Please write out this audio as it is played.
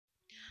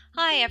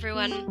Hi,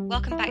 everyone.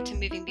 Welcome back to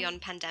Moving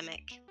Beyond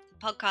Pandemic,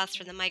 a podcast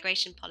from the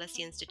Migration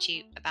Policy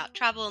Institute about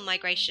travel,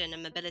 migration,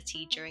 and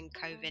mobility during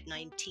COVID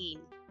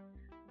 19.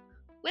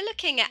 We're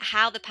looking at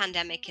how the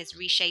pandemic is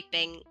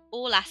reshaping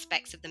all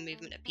aspects of the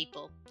movement of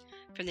people,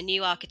 from the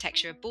new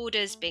architecture of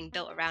borders being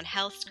built around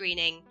health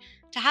screening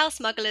to how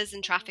smugglers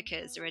and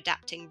traffickers are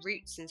adapting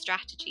routes and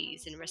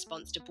strategies in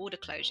response to border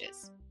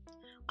closures.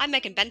 I'm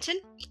Megan Benton.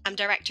 I'm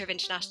Director of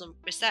International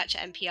Research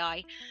at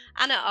MPI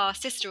and at our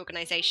sister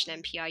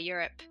organisation, MPI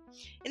Europe.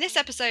 In this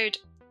episode,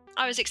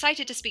 I was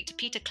excited to speak to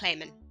Peter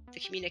Kleiman, the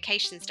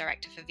Communications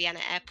Director for Vienna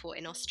Airport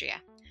in Austria,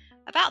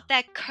 about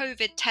their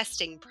COVID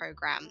testing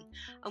programme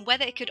and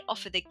whether it could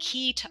offer the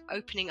key to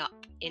opening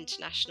up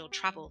international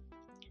travel.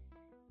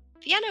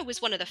 Vienna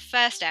was one of the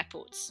first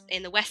airports,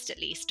 in the West at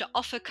least, to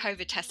offer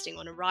COVID testing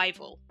on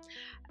arrival.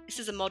 This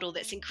is a model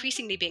that's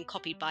increasingly being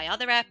copied by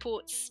other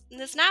airports, and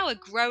there's now a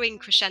growing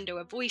crescendo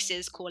of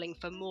voices calling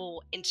for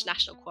more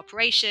international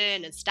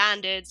cooperation and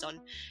standards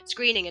on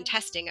screening and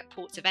testing at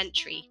ports of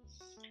entry.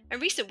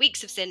 And recent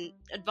weeks have seen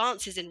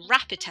advances in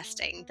rapid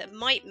testing that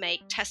might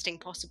make testing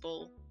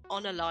possible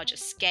on a larger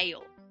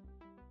scale.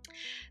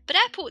 But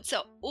airports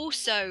are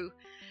also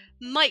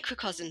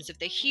microcosms of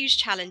the huge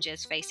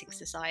challenges facing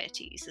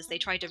societies as they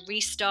try to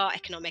restart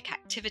economic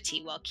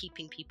activity while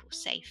keeping people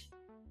safe.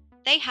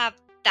 They have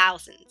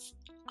thousands,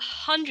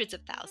 hundreds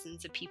of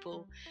thousands of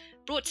people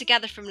brought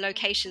together from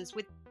locations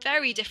with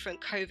very different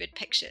COVID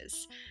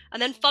pictures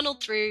and then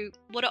funneled through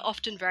what are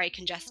often very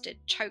congested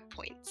choke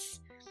points.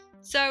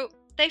 So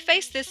they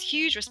face this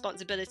huge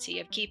responsibility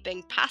of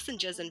keeping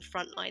passengers and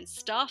frontline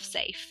staff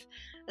safe,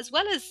 as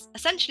well as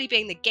essentially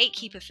being the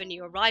gatekeeper for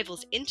new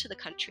arrivals into the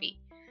country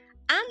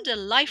and a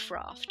life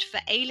raft for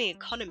ailing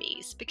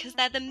economies because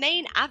they're the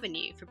main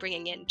avenue for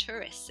bringing in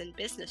tourists and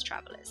business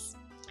travellers.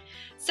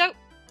 So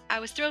I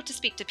was thrilled to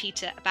speak to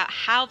Peter about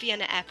how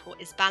Vienna Airport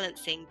is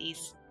balancing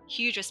these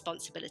huge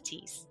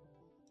responsibilities.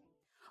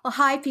 Well,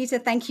 hi, Peter.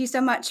 Thank you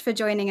so much for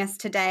joining us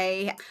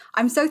today.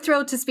 I'm so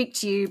thrilled to speak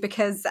to you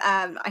because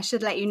I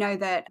should let you know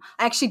that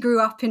I actually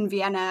grew up in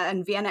Vienna,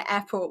 and Vienna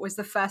Airport was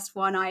the first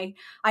one I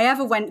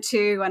ever went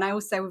to. And I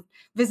also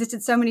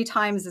visited so many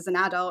times as an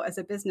adult, as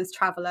a business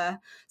traveler.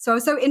 So I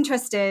was so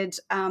interested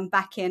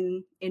back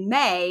in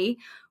May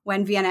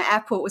when Vienna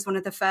Airport was one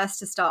of the first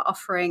to start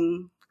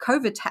offering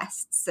COVID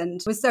tests.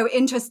 And it was so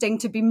interesting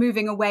to be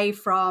moving away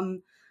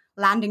from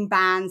landing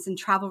bans and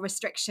travel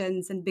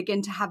restrictions and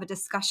begin to have a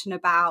discussion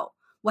about,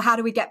 well, how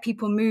do we get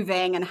people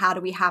moving and how do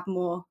we have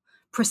more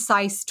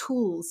precise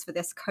tools for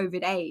this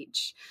COVID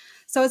age?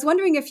 So I was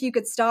wondering if you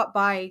could start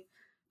by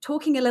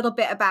talking a little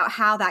bit about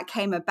how that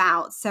came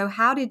about. So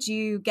how did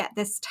you get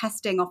this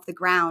testing off the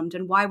ground,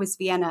 and why was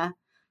Vienna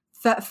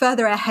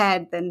further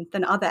ahead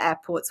than other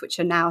airports, which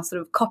are now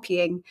sort of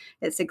copying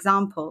its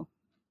example?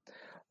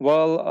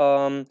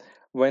 Well,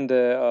 when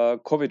the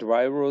COVID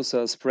virus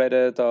spread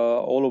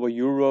all over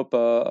Europe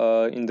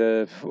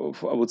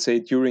I would say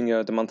during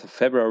the month of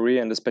February,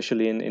 and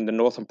especially in the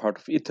northern part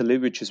of Italy,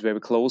 which is very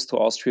close to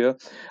Austria,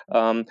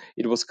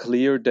 it was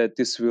clear that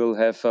this will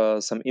have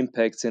some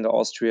impacts in the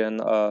Austrian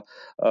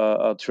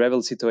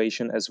travel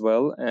situation as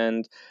well.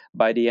 And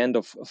by the end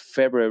of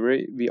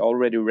February, we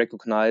already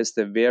recognized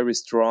a very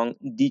strong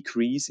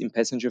decrease in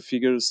passenger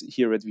figures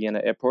here at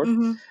Vienna Airport.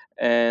 Mm-hmm.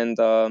 And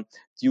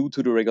due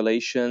to the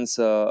regulations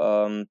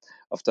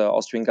of the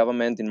Austrian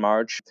government in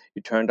March,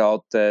 it turned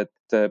out that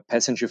the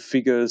passenger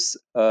figures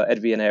at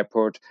Vienna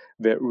Airport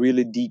were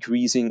really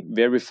decreasing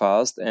very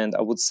fast. And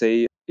I would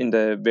say in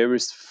the very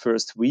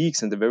first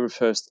weeks and the very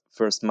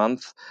first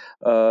month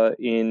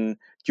during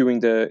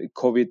the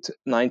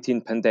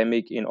COVID-19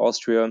 pandemic in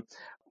Austria,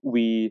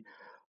 we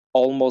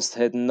almost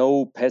had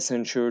no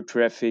passenger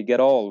traffic at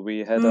all. We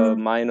had a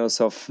minus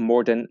of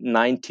more than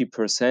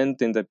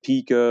 90% in the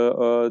peak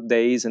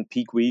days and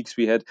peak weeks.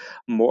 We had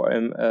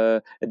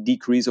a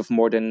decrease of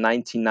more than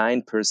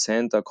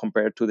 99%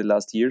 compared to the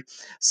last year.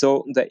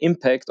 So the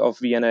impact of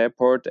Vienna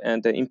Airport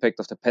and the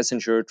impact of the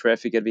passenger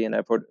traffic at Vienna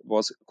Airport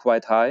was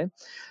quite high.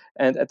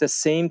 And at the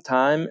same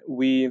time,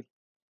 we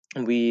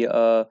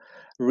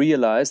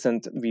realized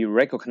and we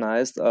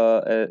recognized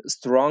a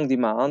strong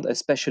demand,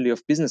 especially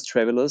of business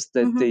travelers,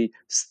 that they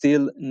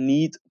still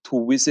need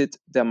to visit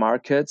their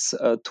markets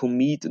to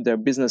meet their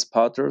business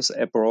partners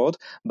abroad,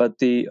 but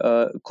they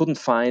couldn't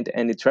find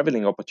any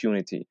traveling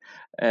opportunity.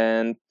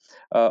 And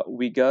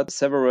we got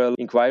several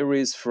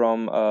inquiries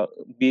from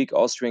big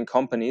Austrian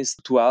companies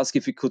to ask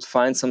if we could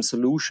find some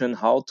solution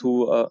how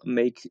to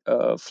make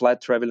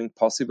flight traveling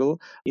possible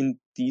in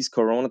these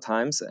Corona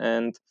times.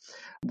 And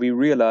we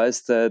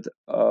realized that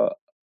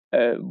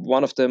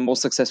one of the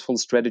most successful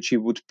strategy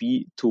would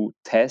be to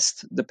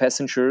test the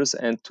passengers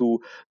and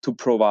to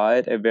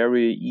provide a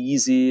very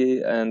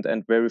easy and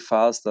very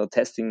fast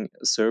testing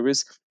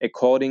service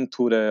according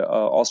to the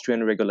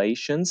Austrian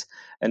regulations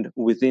and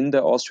within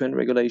the Austrian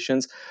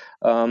regulations.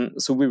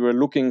 So we were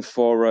looking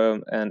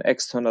for an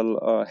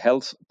external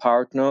health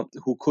partner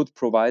who could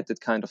provide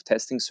that kind of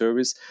testing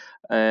service.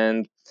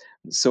 And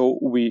So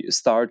we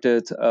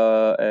started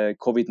a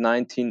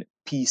COVID-19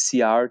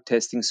 PCR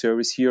testing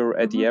service here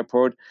at the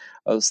airport,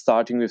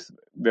 starting with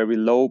very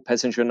low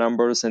passenger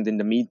numbers, and in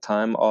the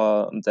meantime,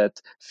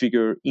 that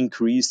figure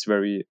increased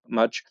very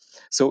much.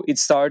 So it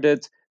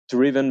started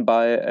driven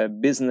by a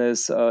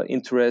business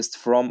interest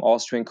from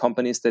Austrian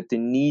companies that they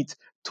need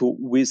to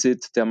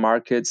visit their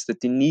markets,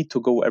 that they need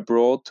to go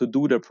abroad to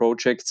do their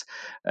projects.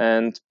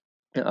 And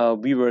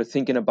we were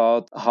thinking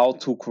about how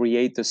to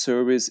create a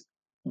service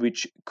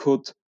which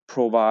could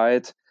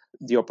provide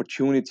the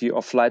opportunity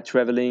of flight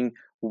traveling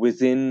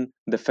within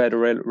the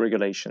federal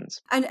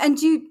regulations. And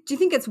do you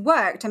think it's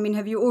worked? I mean,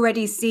 have you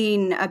already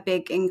seen a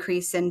big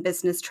increase in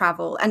business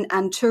travel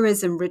and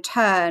tourism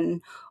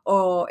return,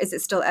 or is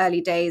it still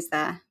early days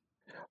there?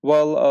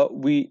 Well,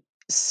 we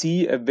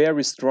see a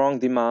very strong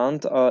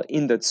demand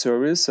in that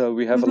service.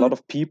 We have a lot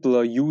of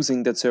people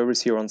using that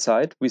service here on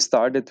site. We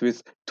started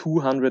with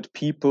 200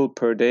 people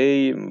per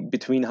day,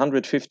 between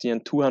 150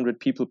 and 200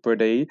 people per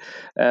day.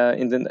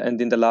 In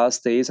the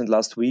last days and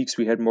last weeks,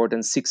 we had more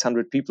than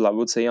 600 people. I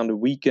would say on the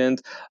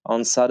weekend,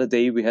 on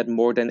Saturday, we had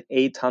more than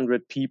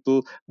 800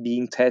 people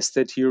being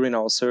tested here in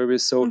our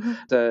service. So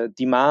the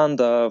demand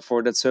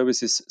for that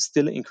service is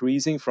still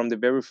increasing from the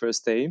very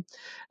first day.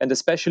 And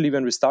especially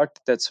when we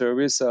started that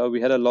service,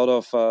 we had a lot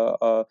of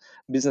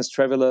business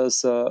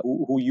travelers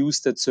who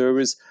used that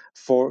service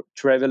for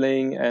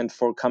traveling and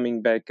for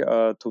coming back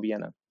to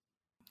Vienna.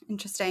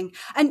 Interesting.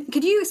 And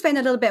could you explain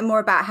a little bit more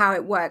about how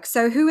it works?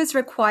 So who is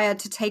required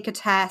to take a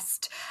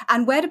test,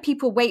 and where do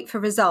people wait for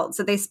results?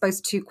 Are they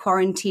supposed to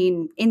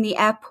quarantine in the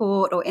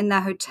airport or in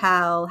their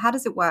hotel? How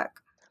does it work?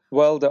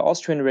 Well, the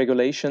Austrian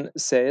regulation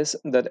says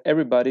that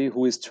everybody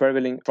who is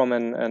traveling from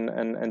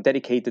an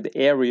dedicated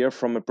area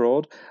from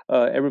abroad,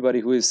 everybody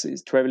who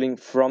is traveling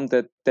from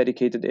that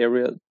dedicated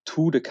area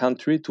to the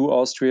country, to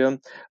Austria,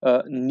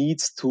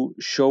 needs to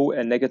show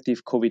a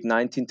negative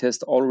COVID-19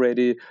 test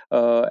already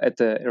at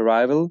the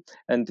arrival.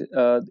 And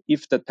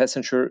if that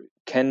passenger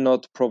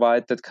cannot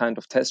provide that kind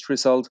of test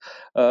result,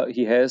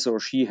 he has or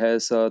she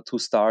has to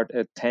start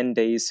a 10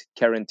 days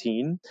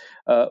quarantine,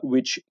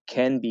 which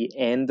can be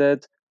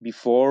ended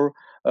before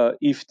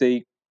if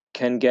they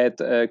can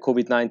get a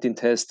COVID-19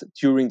 test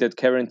during that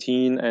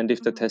quarantine. And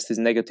if the test is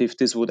negative,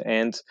 this would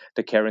end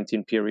the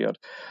quarantine period.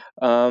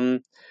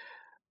 And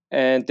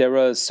there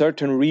are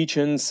certain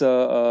regions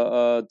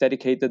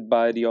dedicated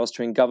by the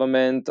Austrian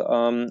government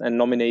and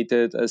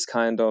nominated as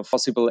kind of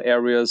possible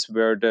areas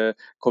where the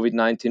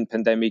COVID-19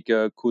 pandemic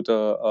could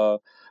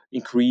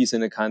increase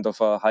in a kind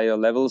of a higher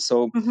level.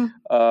 So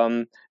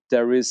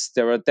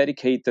there are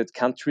dedicated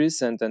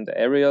countries and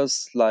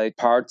areas like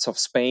parts of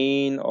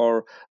Spain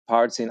or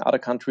parts in other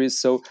countries.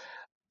 So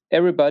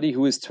everybody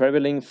who is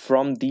traveling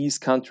from these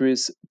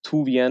countries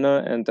to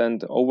Vienna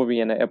and over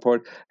Vienna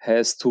airport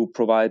has to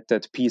provide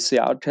that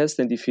PCR test.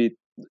 And if he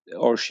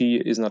or she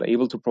is not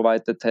able to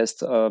provide the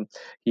test,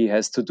 he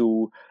has to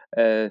do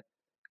a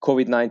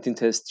COVID-19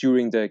 test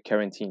during the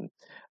quarantine.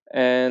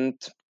 And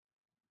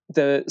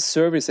the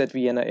service at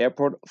Vienna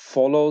airport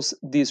follows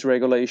these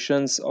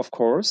regulations, of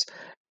course.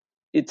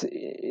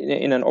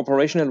 In an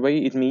operational way,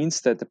 it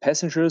means that the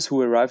passengers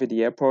who arrive at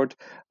the airport,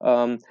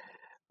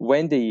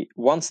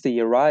 once they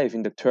arrive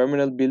in the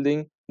terminal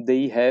building,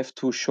 they have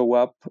to show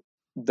up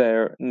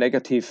their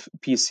negative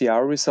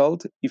PCR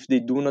result. If they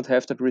do not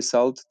have that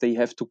result, they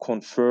have to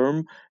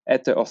confirm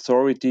at the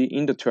authority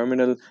in the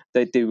terminal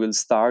that they will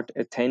start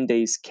a 10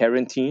 days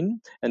quarantine,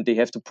 and they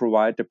have to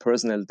provide the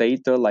personal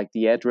data like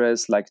the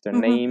address, like their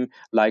name,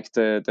 like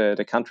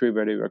the country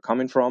where they were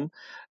coming from.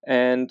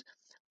 And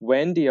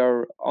when they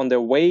are on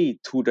their way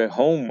to the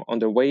home, on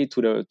their way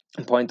to the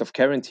point of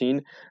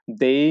quarantine,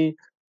 they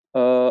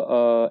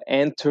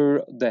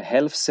enter the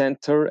health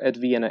center at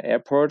Vienna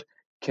airport,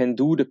 can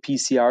do the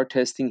PCR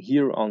testing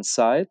here on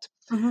site.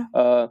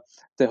 The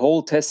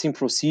whole testing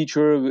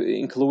procedure,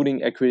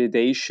 including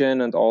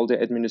accreditation and all the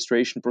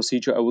administration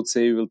procedure, I would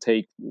say will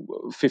take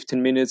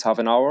 15 minutes, half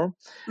an hour.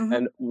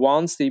 And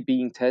once they're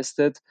being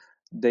tested,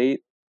 they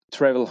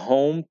travel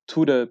home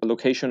to the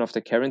location of the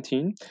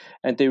quarantine,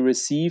 and they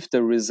receive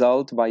the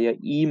result via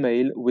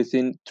email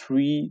within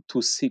 3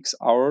 to 6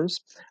 hours.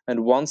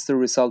 And once the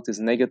result is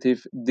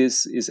negative,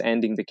 this is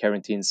ending the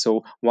quarantine.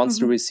 So once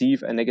they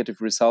receive a negative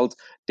result,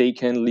 they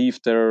can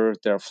leave their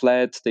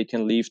flat, they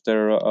can leave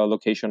their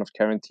location of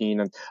quarantine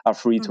and are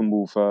free to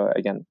move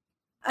again.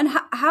 And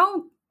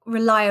how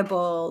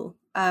reliable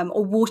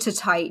or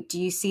watertight do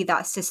you see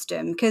that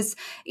system? Because,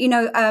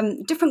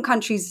 different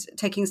countries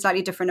taking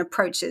slightly different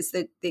approaches.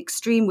 The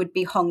extreme would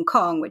be Hong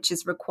Kong, which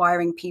is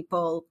requiring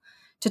people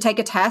to take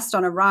a test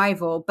on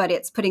arrival, but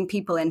it's putting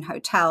people in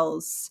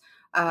hotels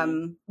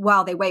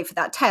while they wait for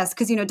that test,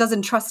 because, it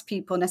doesn't trust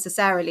people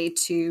necessarily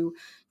to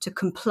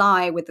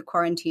comply with the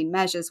quarantine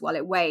measures while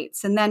it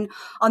waits. And then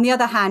on the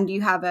other hand, you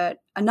have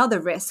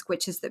another risk,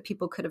 which is that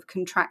people could have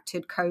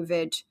contracted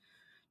COVID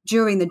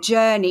during the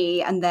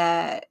journey, and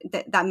that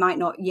might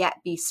not yet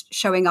be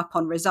showing up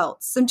on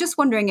results. So I'm just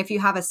wondering if you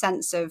have a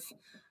sense of,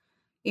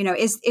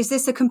 is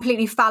this a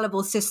completely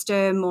fallible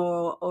system,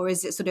 or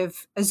is it sort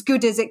of as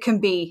good as it can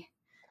be?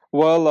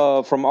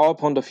 Well, from our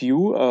point of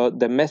view,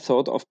 the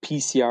method of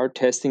PCR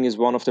testing is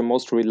one of the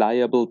most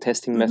reliable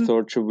testing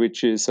methods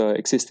which is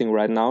existing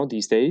right now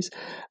these days.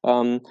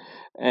 Um,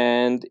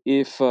 and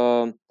if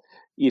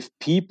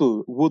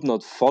people would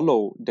not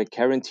follow the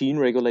quarantine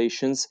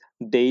regulations,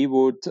 uh,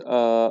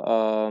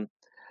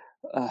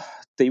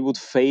 they would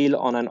fail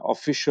on an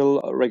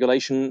official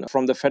regulation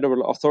from the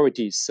federal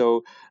authorities.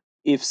 So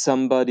if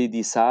somebody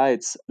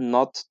decides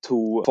not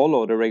to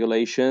follow the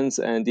regulations,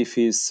 and if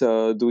he's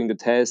doing the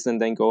test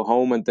and then go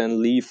home and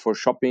then leave for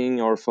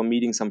shopping or for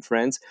meeting some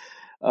friends,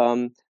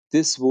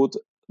 this would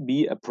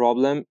be a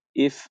problem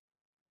if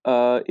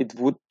it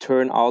would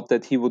turn out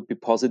that he would be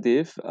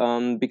positive,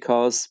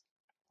 because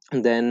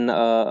then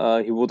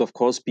he would of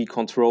course be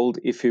controlled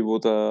if he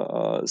would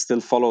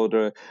still follow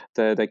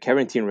the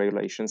quarantine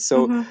regulations.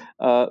 So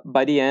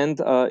by the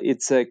end,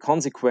 it's a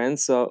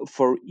consequence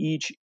for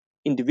each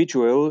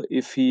individual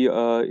if he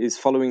is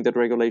following the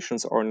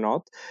regulations or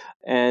not,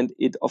 and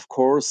it of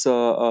course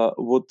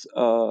would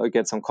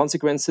get some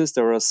consequences.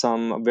 There are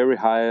some very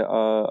high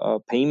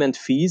payment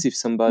fees if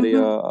somebody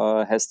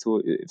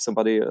if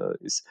somebody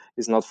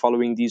is not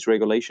following these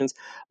regulations.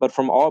 But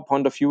from our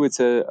point of view, it's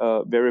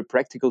a very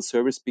practical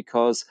service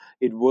because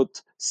it would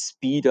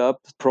speed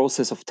up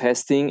process of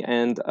testing,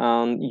 and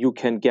you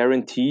can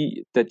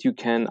guarantee that you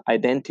can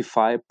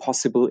identify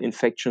possible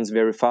infections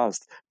very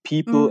fast.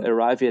 People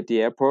arrive at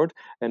the airport,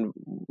 and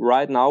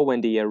right now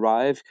when they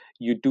arrive,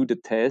 you do the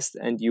test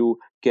and you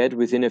get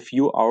within a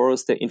few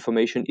hours the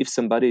information if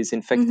somebody is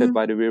infected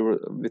by the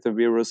with the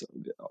virus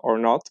or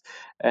not.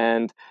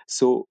 And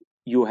so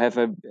you have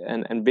a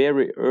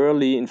very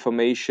early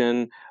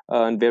information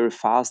and very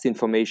fast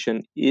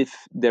information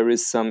if there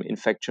is some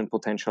infection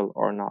potential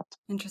or not.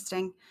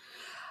 Interesting.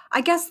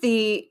 I guess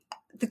the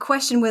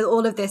question with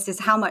all of this is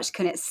how much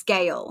can it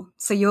scale?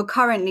 So you're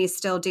currently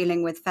still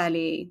dealing with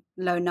fairly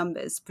low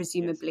numbers,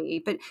 presumably,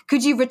 yes. But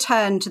could you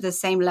return to the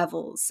same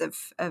levels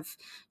of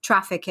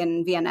traffic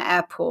in Vienna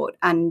airport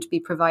and be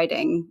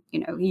providing,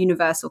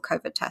 universal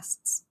COVID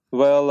tests?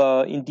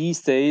 Well, in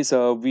these days,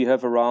 we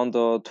have around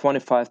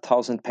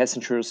 25,000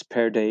 passengers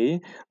per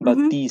day,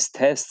 but these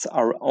tests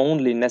are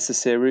only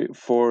necessary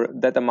for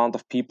that amount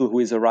of people who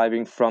is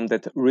arriving from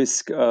that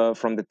risk,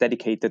 from the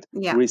dedicated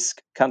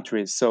risk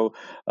countries. So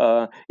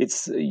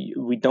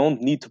we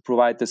don't need to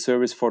provide the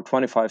service for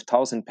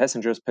 25,000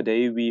 passengers per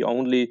day. We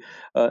only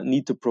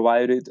need to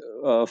provide it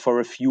for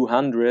a few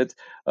hundred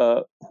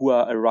who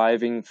are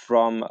arriving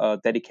from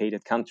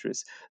dedicated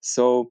countries.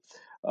 So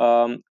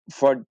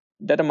for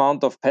that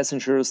amount of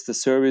passengers, the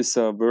service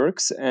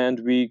works,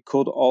 and we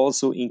could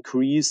also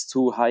increase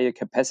to higher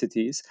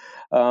capacities.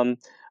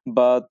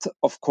 But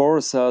of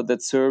course,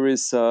 that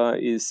service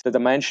is the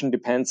dimension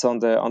depends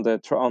on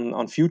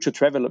future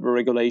travel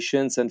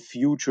regulations and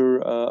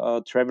future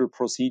travel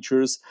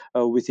procedures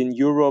within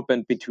Europe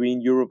and between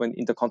Europe and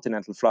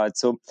intercontinental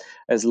flights. So,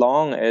 as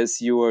long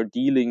as you are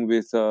dealing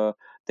with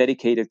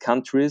dedicated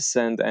countries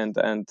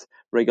and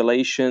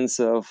regulations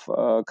of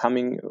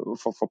coming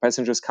for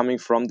passengers coming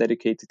from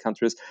dedicated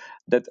countries,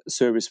 that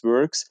service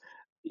works.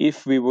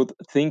 If we would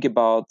think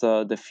about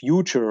the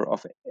future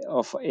of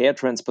air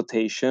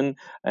transportation,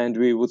 and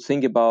we would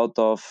think about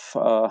of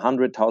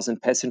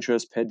 100,000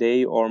 passengers per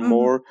day or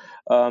more,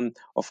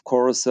 of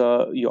course,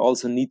 you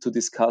also need to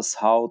discuss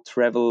how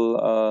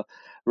travel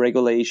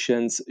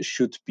regulations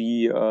should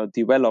be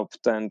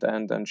developed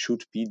and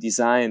should be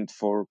designed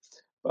for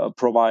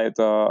provide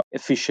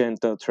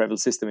efficient travel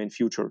system in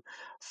future.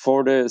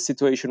 For the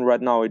situation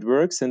right now, it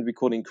works, and we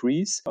could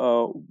increase.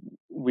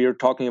 We are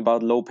talking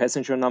about low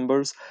passenger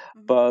numbers,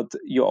 but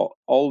you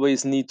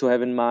always need to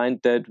have in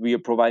mind that we are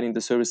providing the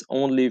service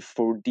only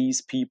for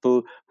these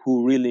people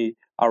who really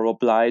are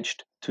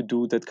obliged to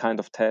do that kind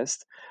of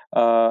test,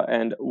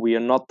 and we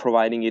are not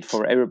providing it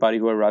for everybody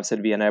who arrives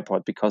at Vienna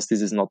Airport, because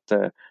this is not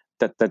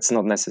that's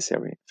not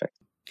necessary, in fact.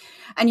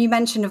 And you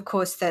mentioned, of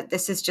course, that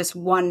this is just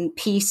one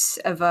piece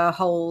of a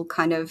whole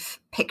kind of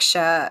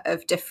picture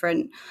of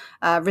different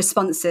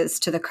responses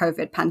to the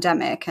COVID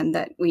pandemic, and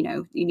that,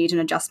 you need an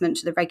adjustment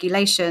to the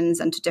regulations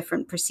and to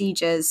different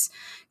procedures.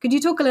 Could you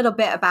talk a little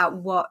bit about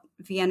what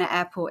Vienna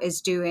Airport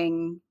is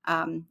doing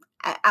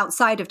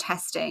outside of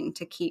testing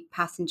to keep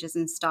passengers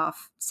and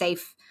staff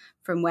safe,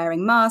 from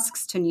wearing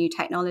masks to new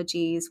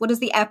technologies? What does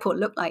the airport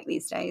look like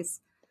these days?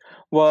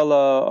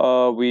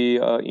 Well, we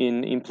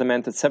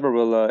implemented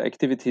several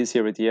activities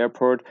here at the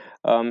airport.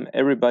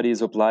 Everybody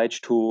is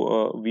obliged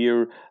to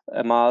wear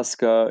a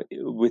mask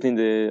within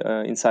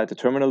the inside the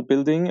terminal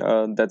building.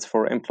 That's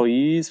for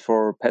employees,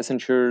 for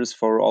passengers,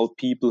 for all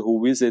people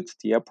who visit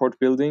the airport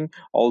building,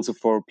 also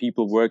for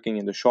people working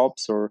in the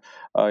shops or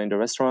in the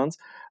restaurants.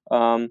 We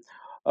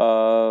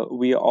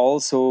are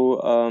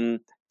also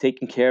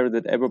taking care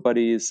that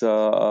everybody is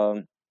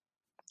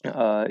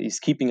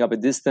keeping up a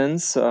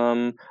distance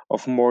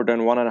of more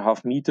than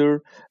 1.5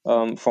 meter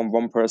from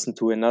one person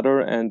to another,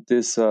 and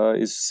this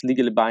is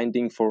legally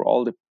binding for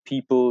all the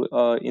people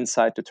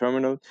inside the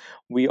terminal.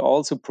 We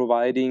also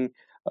providing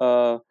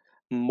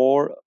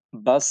more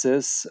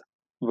buses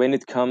when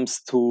it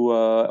comes to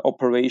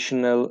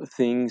operational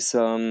things,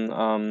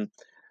 when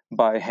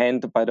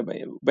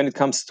it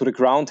comes to the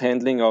ground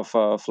handling of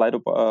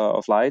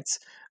flights,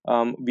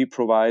 we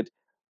provide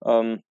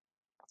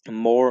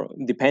more,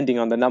 depending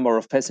on the number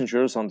of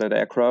passengers on that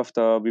aircraft.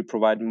 We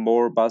provide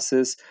more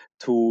buses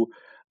to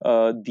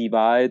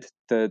divide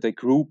the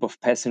group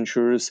of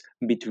passengers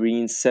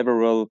between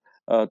several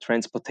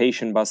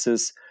transportation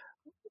buses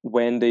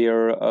when they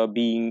are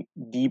being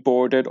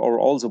deboarded or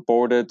also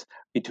boarded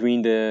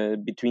between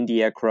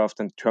the aircraft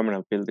and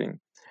terminal building.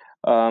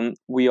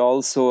 We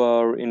also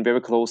are in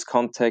very close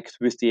contact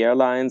with the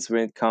airlines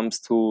when it comes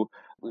to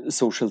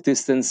social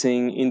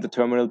distancing in the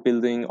terminal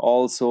building,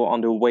 also on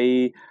the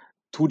way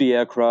to the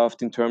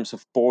aircraft in terms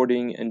of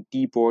boarding and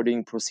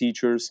deboarding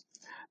procedures.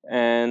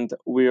 And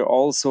we're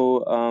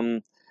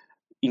also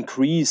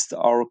increased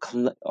our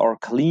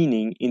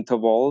cleaning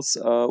intervals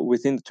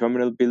within the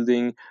terminal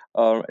building,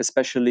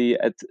 especially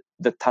at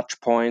the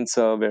touch points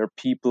where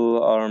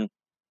people are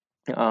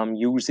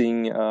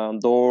using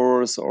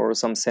doors or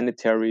some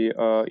sanitary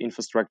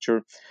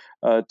infrastructure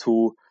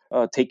to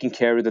taking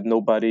care that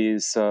nobody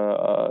is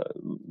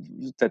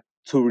that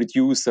to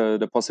reduce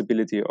the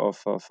possibility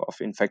of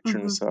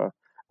infections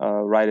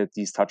right at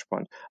these touch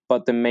points.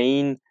 But the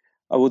main,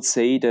 I would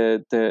say, the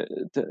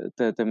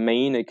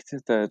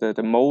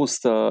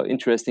most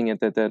interesting and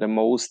the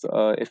most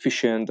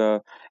efficient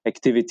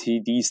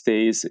activity these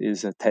days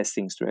is a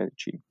testing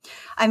strategy.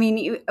 I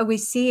mean, we're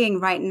seeing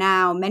right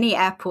now many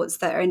airports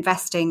that are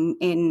investing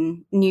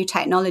in new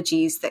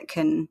technologies that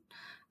can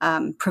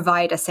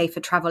provide a safer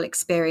travel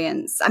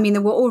experience. I mean,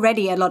 there were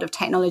already a lot of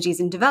technologies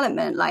in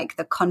development, like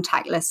the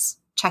contactless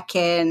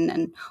check-in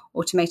and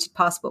automated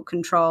passport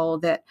control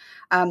that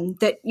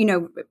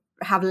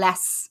have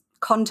less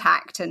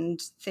contact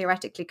and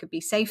theoretically could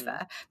be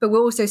safer. But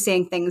we're also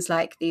seeing things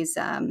like these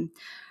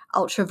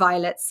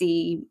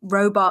ultraviolet-C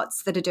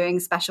robots that are doing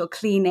special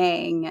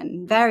cleaning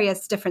and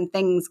various different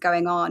things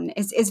going on.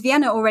 Is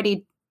Vienna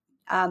already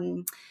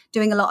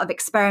doing a lot of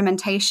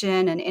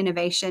experimentation and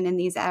innovation in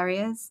these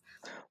areas?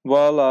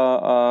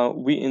 Well,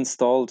 we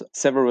installed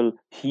several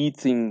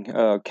heating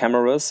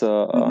cameras.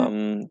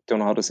 Don't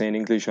know how to say in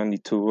English. I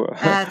need to.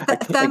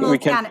 Thermal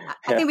scan.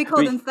 I think we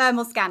call them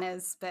thermal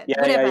scanners, but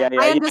whatever. Yeah.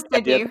 I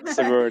understood you. That's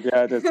the word.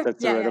 Yeah,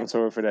 that's the word. I'm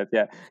sorry for that.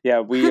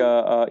 Yeah. We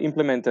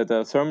implemented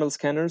thermal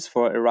scanners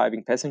for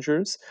arriving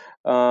passengers.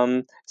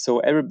 So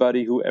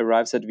everybody who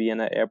arrives at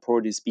Vienna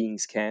Airport is being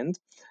scanned,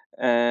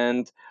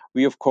 and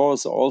we of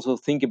course also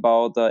think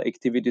about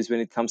activities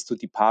when it comes to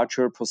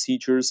departure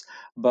procedures,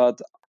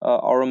 but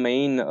our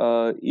main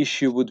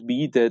issue would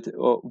be that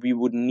we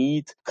would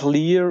need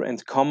clear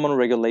and common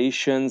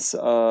regulations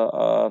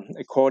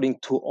according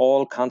to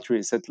all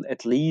countries,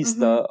 at least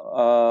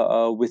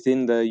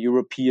within the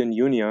European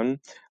Union.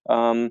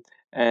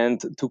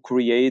 And to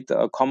create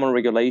common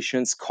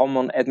regulations,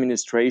 common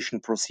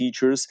administration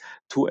procedures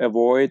to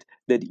avoid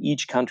that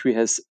each country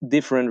has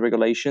different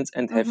regulations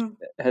and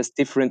has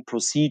different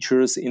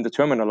procedures in the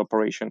terminal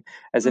operation.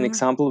 As an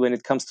example, when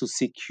it comes to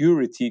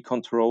security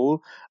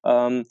control,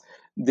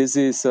 this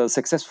is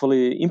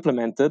successfully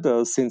implemented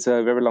since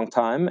a very long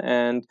time,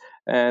 and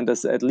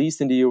as at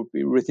least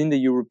within the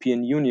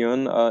European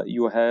Union,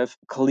 you have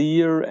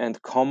clear and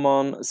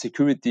common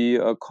security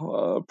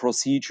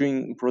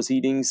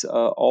proceedings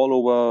all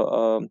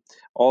over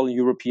all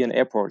European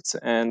airports,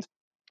 and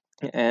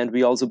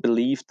we also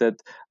believe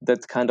that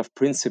kind of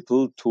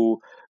principle to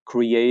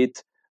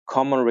create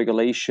common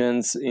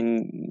regulations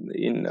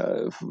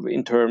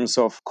in terms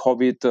of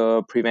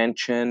COVID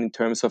prevention, in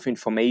terms of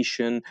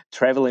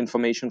travel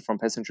information from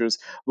passengers.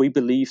 We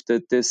believe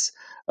that this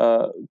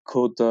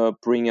could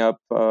bring up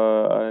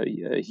a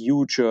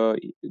huge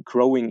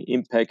growing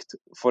impact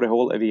for the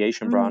whole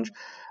aviation branch.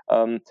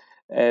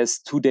 As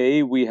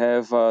today we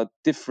have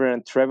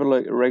different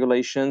travel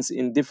regulations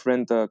in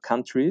different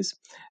countries,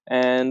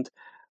 and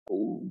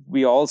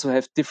we also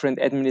have different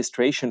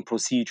administration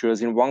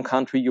procedures. In one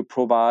country, you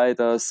provide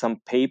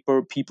some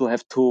paper; people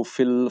have to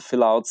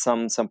fill out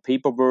some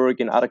paperwork.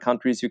 In other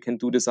countries, you can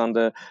do this on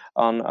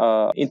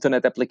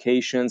internet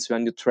applications.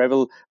 When you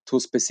travel to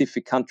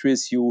specific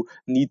countries, you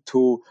need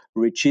to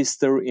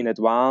register in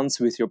advance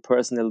with your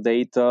personal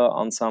data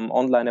on some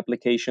online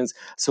applications.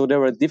 So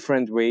there are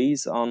different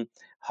ways on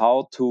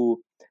how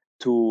to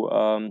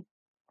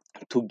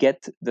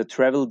get the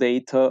travel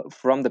data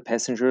from the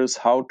passengers,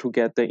 how to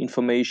get the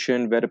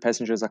information where the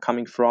passengers are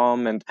coming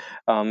from, and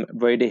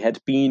where they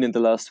had been in the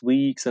last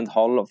weeks, and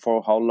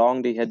for how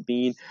long they had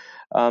been.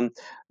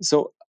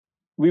 So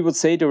we would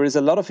say there is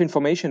a lot of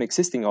information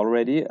existing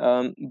already,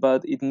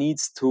 but it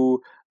needs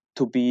to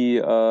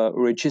be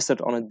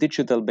registered on a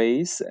digital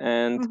base,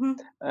 and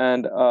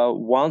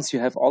once you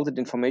have all that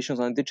information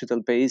on a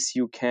digital base,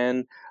 you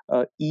can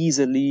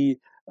easily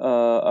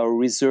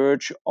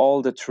research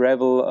all the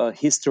travel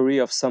history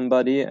of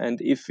somebody, and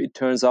if it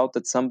turns out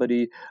that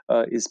somebody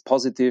is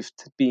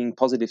being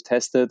positive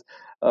tested,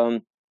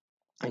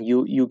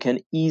 you can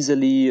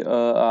easily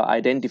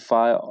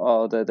identify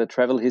the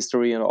travel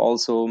history and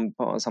also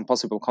some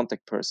possible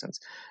contact persons.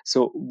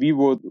 So we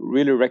would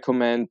really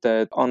recommend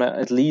that on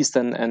at least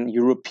an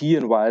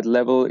European-wide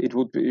level, it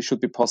should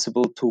be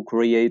possible to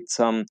create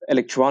some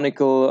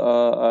electronical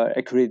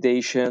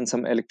accreditation,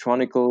 some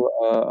electronical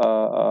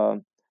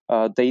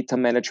data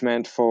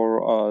management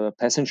for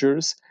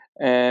passengers,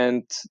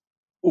 and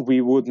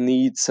we would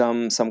need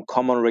some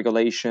common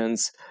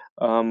regulations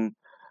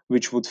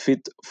which would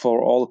fit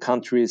for all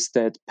countries,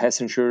 that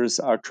passengers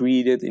are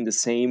treated in the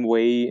same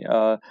way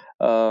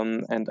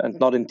and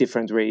not in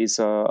different ways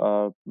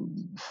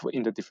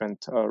in the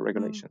different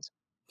regulations.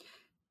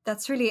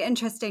 That's really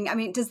interesting. I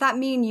mean, does that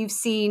mean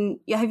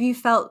have you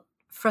felt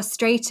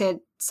frustrated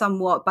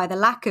somewhat by the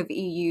lack of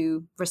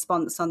EU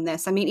response on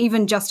this? I mean,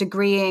 even just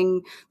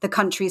agreeing the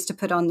countries to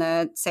put on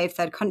the safe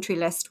third country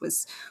list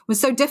was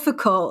so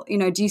difficult.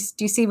 Do you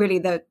see really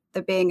there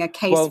being a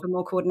case for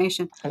more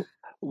coordination?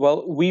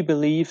 Well, we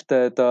believe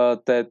that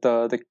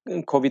the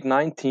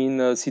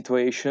COVID-19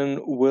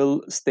 situation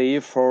will stay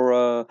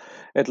for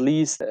at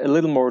least a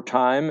little more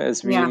time,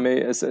 as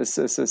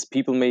as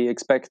people may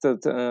expect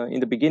it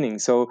in the beginning.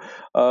 So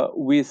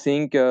we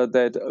think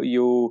that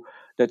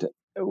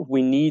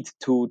we need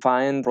to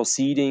find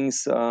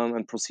proceedings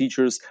and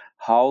procedures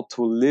how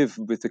to live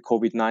with the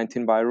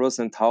COVID-19 virus,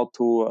 and how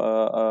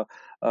to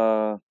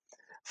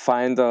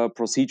find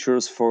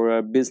procedures for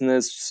a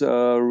business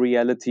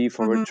reality,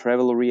 for a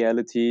travel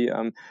reality,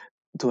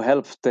 to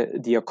help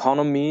the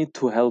economy,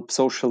 to help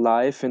social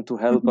life, and to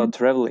help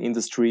travel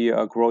industry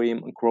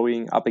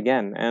growing up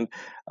again. And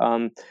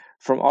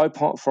from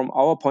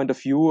our point of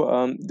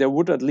view, there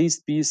would at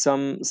least be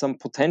some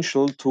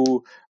potential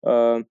to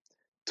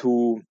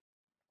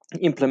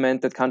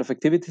implement that kind of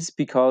activities,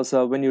 because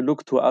when you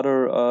look to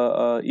other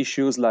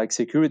issues like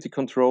security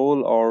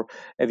control or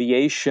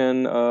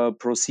aviation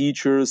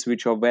procedures,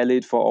 which are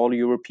valid for all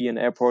European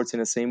airports in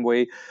the same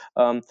way,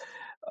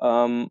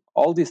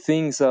 all these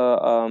things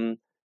had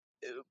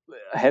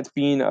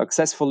been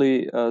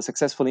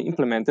successfully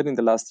implemented in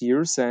the last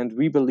years, and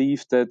we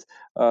believe that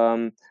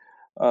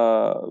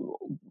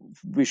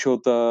we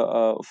should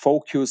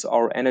focus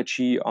our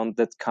energy on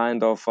that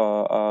kind of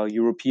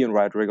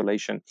European-wide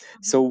regulation.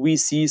 So we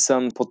see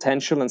some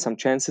potential and some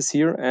chances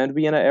here, and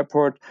Vienna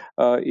Airport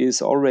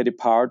is already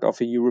part of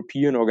a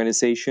European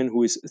organization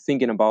who is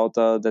thinking about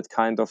that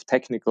kind of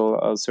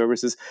technical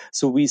services.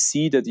 So we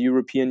see that the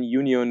European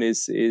Union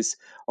is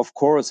of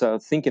course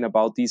thinking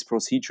about these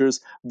procedures.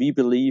 We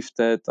believe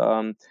that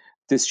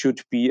this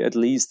should be at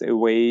least a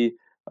way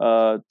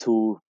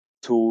to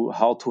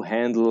how to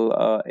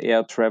handle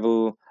air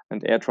travel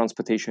and air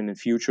transportation in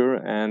future.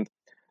 And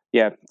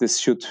this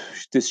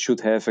should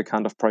have a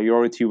kind of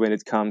priority when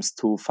it comes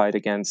to fight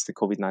against the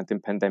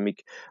COVID-19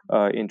 pandemic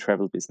in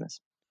travel business.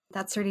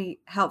 That's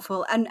really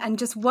helpful. And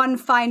just one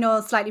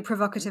final slightly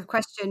provocative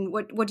question.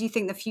 What do you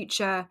think the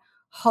future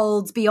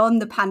holds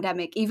beyond the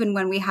pandemic, even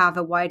when we have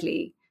a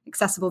widely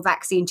accessible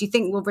vaccine? Do you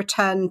think we'll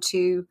return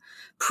to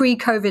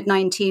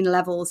pre-COVID-19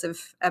 levels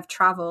of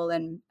travel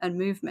and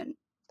movement?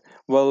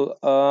 Well,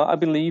 I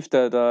believe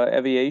that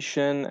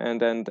aviation and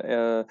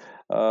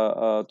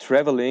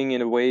traveling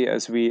in a way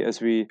as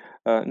we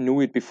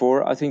knew it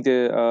before, I think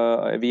the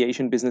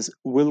aviation business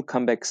will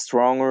come back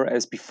stronger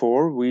as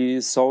before.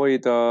 We saw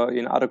it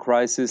in other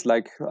crises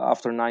like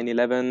after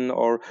 9/11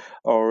 or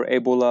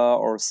Ebola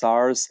or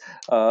SARS,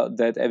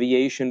 that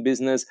aviation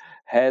business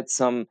had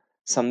some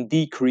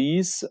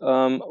decrease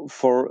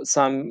for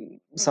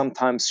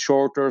sometimes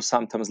shorter,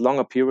 sometimes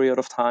longer period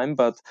of time,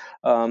 but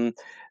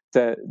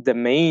the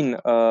main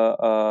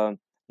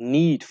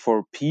need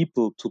for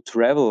people to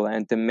travel,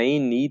 and the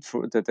main need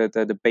for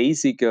the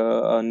basic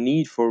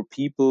need for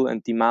people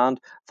and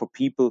demand for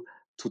people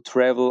to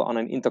travel on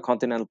an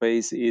intercontinental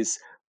base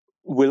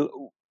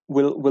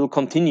will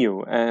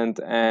continue,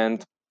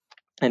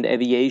 and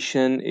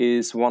aviation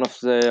is one of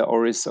the,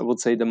 or is, I would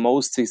say, the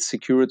most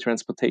secure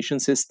transportation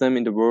system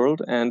in the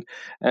world, and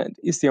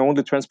is the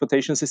only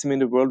transportation system in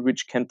the world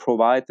which can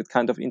provide that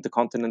kind of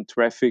intercontinental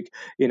traffic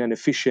in an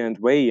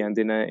efficient way and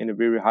in a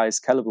very high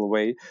scalable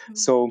way. Mm-hmm.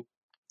 So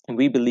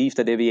we believe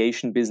that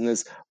aviation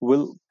business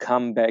will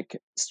come back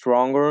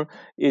stronger.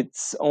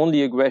 It's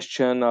only a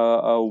question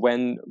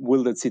when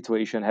will that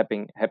situation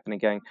happen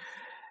again.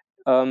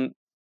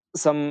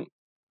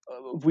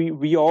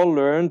 We all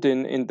learned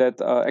in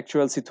that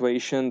actual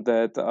situation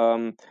that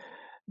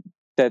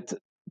that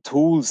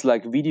tools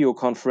like video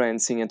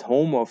conferencing and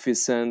home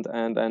office and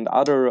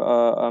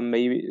other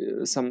maybe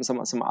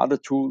some other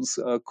tools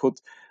could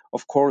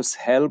of course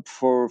help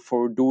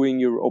for doing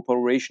your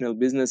operational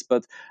business,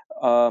 but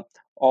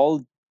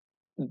all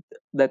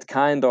that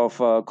kind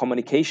of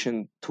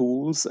communication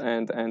tools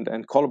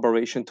and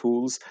collaboration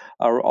tools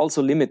are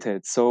also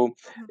limited. So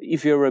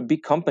if you're a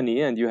big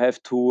company and you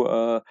have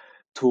to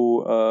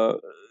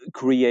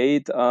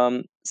create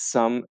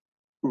some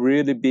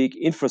really big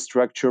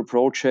infrastructure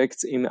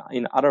projects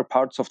in other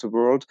parts of the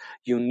world,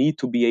 you need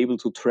to be able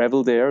to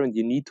travel there, and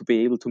you need to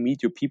be able to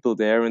meet your people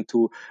there, and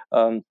to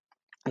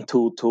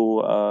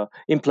to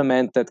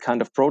implement that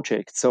kind of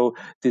project. So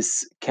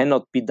this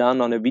cannot be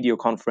done on a video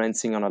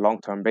conferencing on a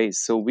long-term base.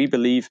 So we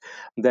believe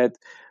that,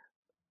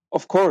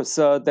 of course,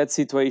 that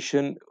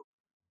situation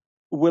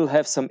will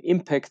have some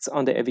impacts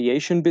on the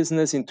aviation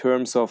business in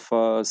terms of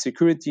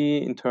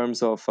security, in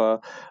terms of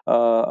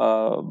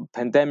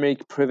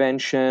pandemic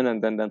prevention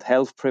and then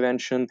health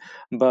prevention,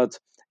 but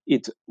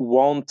it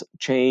won't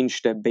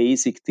change the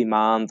basic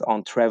demand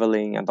on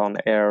traveling and on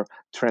air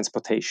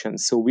transportation.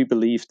 So we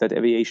believe that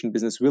aviation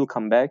business will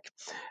come back,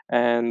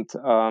 and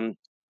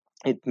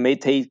it may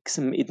take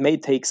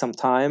some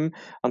time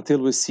until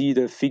we see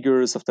the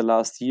figures of the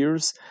last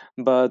years,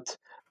 but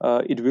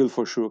it will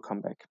for sure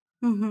come back.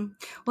 Mm-hmm.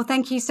 Well,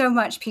 thank you so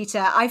much,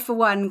 Peter. I, for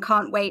one,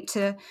 can't wait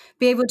to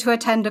be able to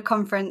attend a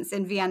conference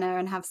in Vienna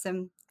and have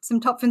some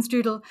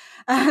Topfenstrudel.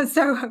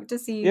 So hope to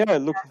see you. Yeah,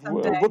 look,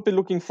 would be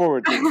looking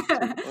forward to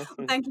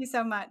it. Thank you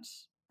so much.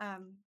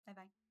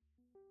 Bye-bye.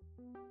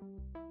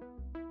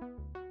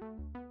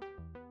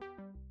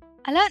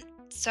 I learnt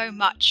so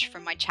much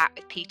from my chat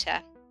with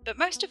Peter, but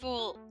most of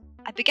all,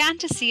 I began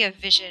to see a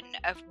vision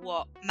of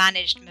what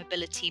managed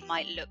mobility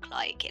might look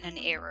like in an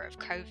era of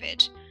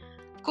COVID.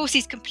 Of course,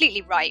 he's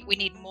completely right. We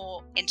need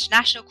more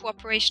international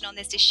cooperation on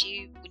this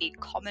issue. We need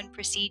common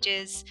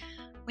procedures.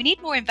 We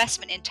need more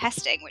investment in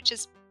testing, which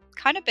has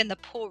kind of been the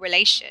poor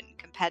relation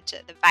compared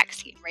to the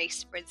vaccine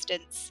race, for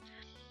instance.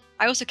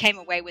 I also came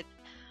away with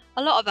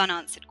a lot of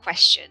unanswered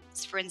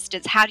questions. For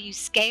instance, how do you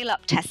scale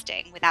up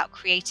testing without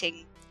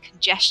creating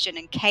congestion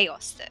and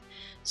chaos, that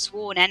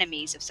sworn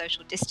enemies of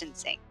social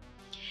distancing?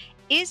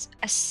 Is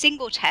a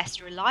single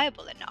test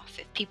reliable enough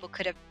if people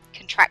could have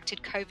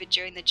contracted COVID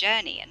during the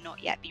journey and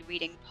not yet be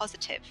reading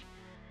positive?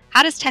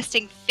 How does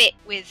testing fit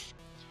with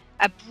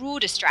a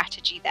broader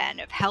strategy then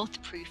of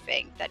health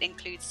proofing that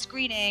includes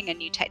screening and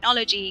new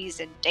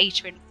technologies and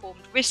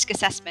data-informed risk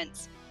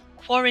assessments,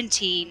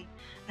 quarantine,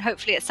 and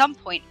hopefully at some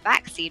point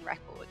vaccine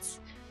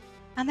records?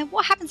 And then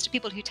what happens to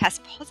people who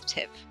test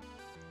positive?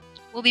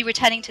 We'll be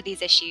returning to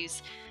these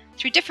issues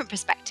through different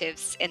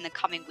perspectives in the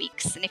coming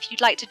weeks. And if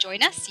you'd like to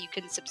join us, you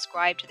can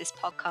subscribe to this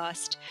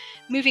podcast,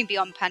 Moving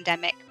Beyond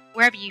Pandemic,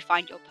 wherever you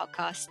find your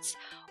podcasts,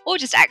 or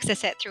just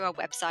access it through our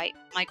website,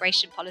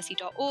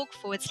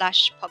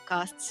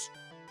 migrationpolicy.org/podcasts.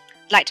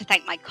 I'd like to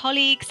thank my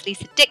colleagues,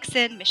 Lisa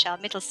Dixon, Michelle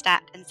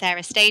Mittelstadt, and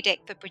Sarah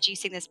Stadick for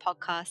producing this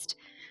podcast.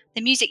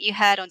 The music you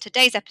heard on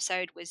today's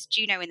episode was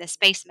Juno in the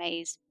Space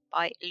Maze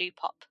by Lou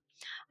Pop.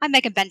 I'm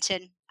Megan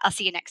Benton. I'll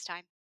see you next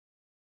time.